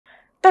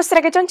ទស្ស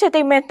និកជនជា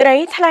ទីមេត្រី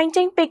ថ្លែង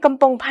ចេញពីកំ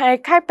ពង់ផែ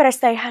ខេត្តព្រះ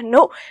សីហ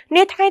នុ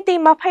នាថ្ងៃទី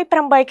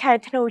28ខែ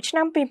ធ្នូឆ្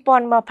នាំ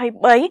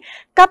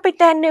2023កាពី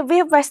តាននាវា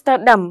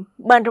Westerdam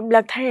បានរំ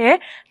លឹកថា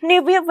នា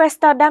វា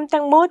Westerdam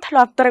ទាំងមូលធ្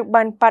លាប់ត្រូវ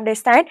បានបដិ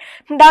សេធ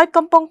ដោយ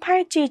កំពង់ផែ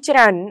ជាច្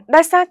រើន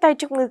ដោយសារតែ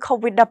ជំងឺ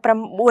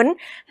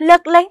COVID-19 លើ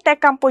កលែងតែ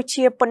កម្ពុ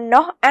ជាប៉ុណ្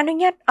ណោះអនុ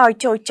ញ្ញាតឲ្យ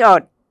ចូលច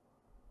ត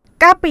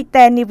កាពី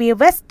តាននាវា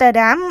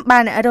Westerdam បា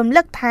នរំ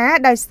លឹកថា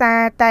ដោយសារ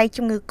តែ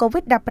ជំងឺ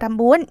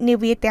COVID-19 នា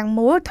វាទាំង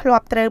មូលធ្លា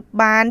ប់ត្រូវ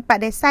បានប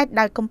ដិសេធ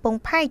ដោយកំពង់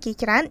ផែជា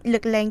ច្រើនលើ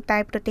កលែងតែ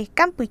ប្រទេស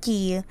កម្ពុ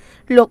ជា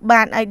លោក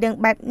បានឲ្យដឹង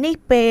បែបនេះ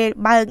ពេល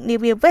បើកនា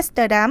វា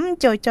Westerdam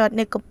ចូលចត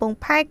នៅកំពង់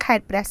ផែខេ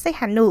ត្តព្រះសី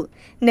ហនុ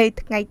នៅ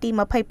ថ្ងៃទី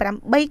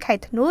28ខែ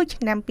ធ្នូ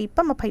ឆ្នាំ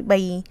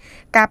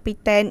2023កាពី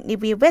តាននា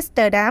វា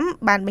Westerdam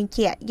បានបញ្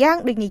ជាក់យ៉ាង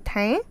ដូចនេះ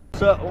ថា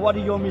So what do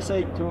you want me to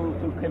say to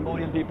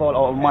Cambodian people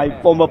or my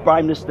former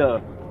prime minister?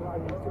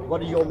 What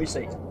do you want me to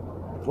say?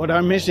 What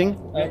I'm missing?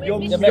 Your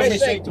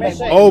message to me.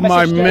 Oh,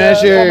 my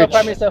message.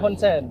 Prime Minister Hun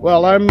Sen.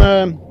 Well,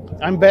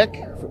 I'm back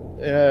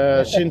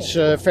since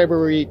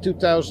February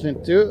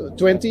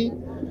 2020,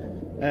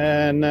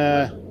 and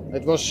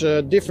it was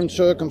different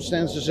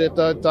circumstances at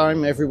that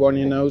time. Everyone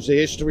knows the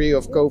history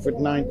of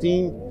COVID-19,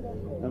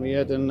 and we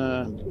had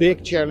a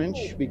big challenge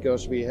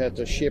because we had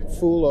a ship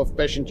full of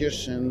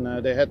passengers, and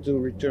they had to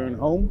return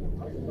home.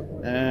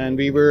 And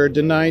we were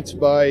denied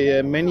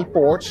by many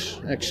ports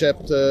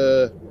except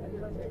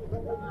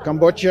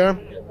Cambodia,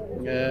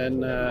 and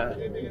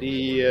the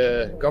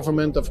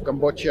government of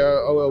Cambodia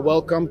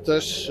welcomed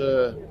us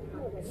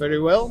very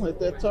well at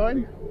that time,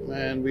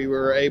 and we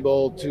were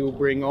able to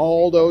bring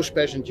all those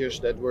passengers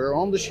that were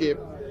on the ship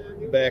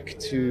back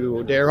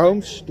to their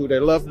homes, to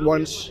their loved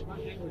ones,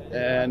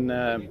 and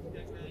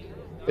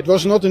it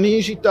was not an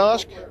easy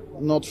task,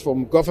 not from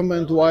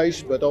government-wise,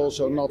 but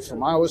also not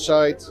from our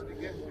side.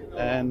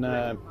 And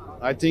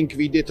I think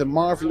we did a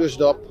marvelous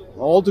job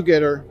all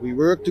together. We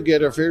worked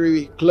together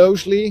very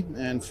closely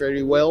and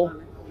very well,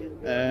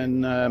 and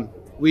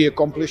we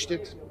accomplished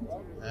it.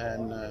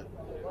 And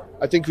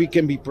I think we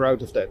can be proud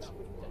of that.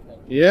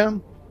 Yeah,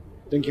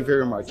 thank you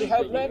very much. You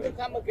have planned to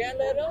come again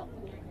later?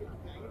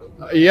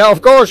 Yeah, of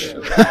course.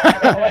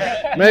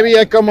 Maybe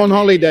I come on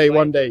holiday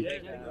one day.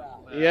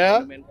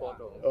 Yeah.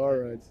 All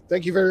right.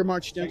 Thank you very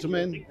much,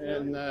 gentlemen,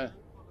 and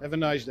have a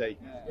nice day.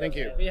 Thank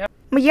you.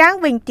 ម្យ៉ាង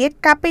វិញទៀត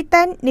កាពី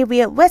តាននា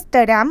វា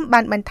Westerdam បា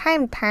នបន្ថែម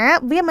ថា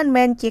វាមិន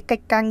មែនជាកិ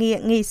ច្ចការងារ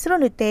ងាយស្រួល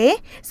នោះទេ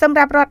សម្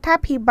រាប់រដ្ឋា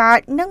ភិបាល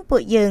និងពួ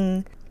កយើង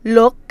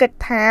លោកគិត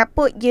ថា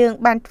ពួកយើង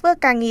បានធ្វើ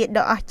ការងារ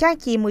ដ៏អស្ចារ្យ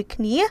ជាមួយ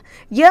គ្នា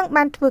យើង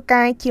បានធ្វើ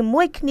ការជា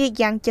មួយគ្នា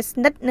យ៉ាងជិតស្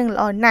និទ្ធនិង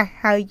ល្អណាស់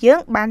ហើយយើង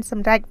បានស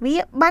ម្រេចវា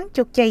បាន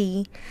ជោគជ័យ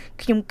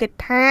ខ្ញុំគិត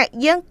ថា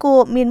យើងគួរ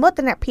មានមោទ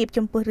នភាព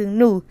ចំពោះរឿង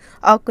នោះ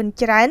អរគុណ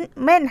ច្រើន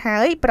មែនហើ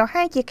យប្រ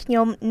ហែលជាខ្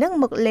ញុំនឹង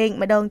មកលេង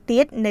ម្ដងទៀ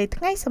តនៅ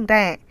ថ្ងៃសម្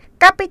រាក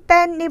កាពី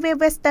តាននាវា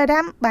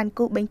Westerdam បាន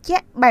គូបញ្ជា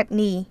ក់បែប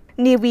នេះ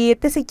នាវា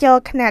ទេសចរ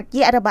ខ្នាតយ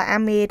ក្សរបស់អា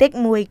មេរិក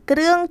មួយគ្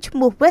រឿងឈ្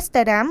មោះ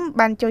Westerdam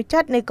បានចូលច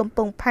តនៅកំព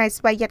ង់ផែ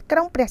ស្វយ័តក្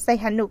រុងព្រះសី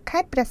ហនុខេ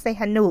ត្តព្រះសី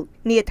ហនុ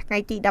នាថ្ងៃ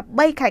ទី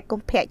13ខែកុ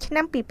ម្ភៈឆ្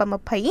នាំ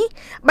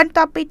2020បន្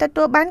ទាប់ពីទ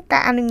ទួលបានកា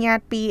រអនុញ្ញាត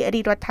ពី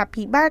រាជរដ្ឋា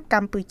ភិបាលក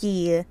ម្ពុជា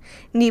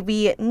នា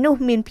វានោះ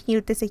មានភ្ញៀវ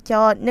ទេសច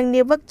រនិង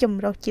នាវិកច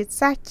ម្រុះជាតិ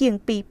សាសន៍ជាង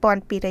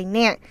 2200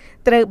 នាក់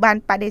ត្រូវបាន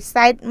បដិ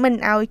សេធមិន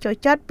ឲ្យចូល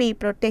ចតពី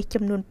ប្រទេស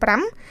ចំនួន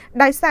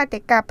5ដោយសារតែ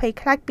ការភ័យ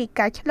ខ្លាចពី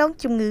ការឆ្លង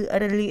ជំងឺ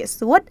រលាក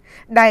សួត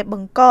ដែលប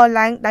ង្ក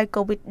ឡើងដោយ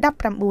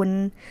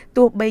COVID-19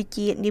 ទោះបី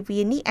ជានាវា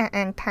នេះអះ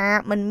អាងថា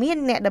មិនមាន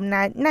អ្នកដំ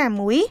ណើរណា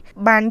មួយ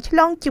បានឆ្ល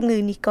ងជំងឺ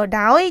នេះក៏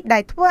ដោយដែ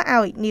លធ្វើ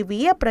ឲ្យនា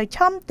វាប្រឈ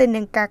មទៅ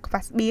នឹងការខ្វះ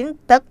ស្បៀង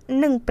ទឹក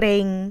និងប្រេ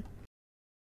ង